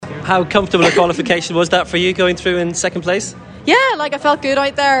How comfortable a qualification was that for you, going through in second place? Yeah, I felt good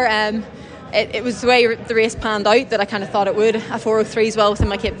out there. It was the way the race panned out that I kind of thought it would. A 4:03 as well within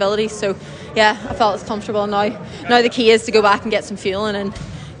my capabilities. So yeah, I felt it's comfortable now. Now the key is to go back and get some fueling and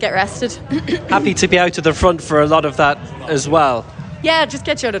get rested. Happy to be out to the front for a lot of that as well. Yeah, just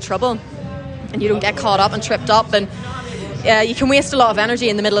gets you out of trouble and you don't get caught up and tripped up, and you can waste a lot of energy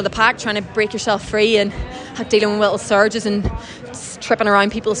in the middle of the pack trying to break yourself free and dealing with little surges and tripping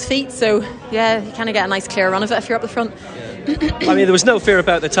around people's feet. So yeah, you kind of get a nice clear run of it if you're up the front. I mean, there was no fear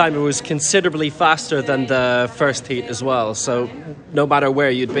about the time. It was considerably faster than the first heat as well, so no matter where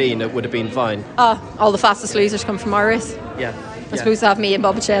you'd been, it would have been fine. All the fastest losers come from our race. Yeah. I suppose to have me and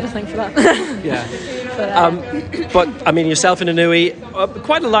Boba Ched, I think, for that. Yeah. But I mean, yourself and Inui,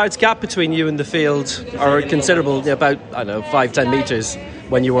 quite a large gap between you and the field, or considerable, about 5-10 metres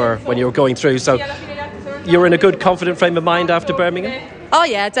when you were going through. So you were in a good, confident frame of mind after Birmingham. Oh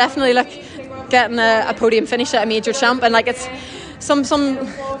yeah, definitely. Getting a podium finish at a major champ, and it's some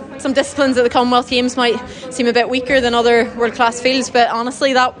disciplines at the Commonwealth Games might seem a bit weaker than other world class fields, but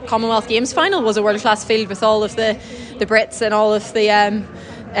honestly, that Commonwealth Games final was a world class field with all of the Brits and all of the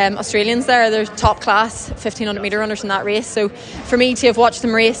Australians there. They're top class 1500 metre runners in that race. So for me to have watched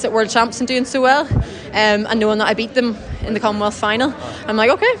them race at World Champs and doing so well, and knowing that I beat them in the Commonwealth final, I'm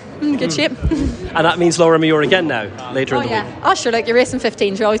like, okay, I'm in good shape. And that means Laura Muir again now, later in the week. Oh sure, you're racing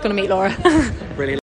 15s, you're always going to meet Laura. Brilliant.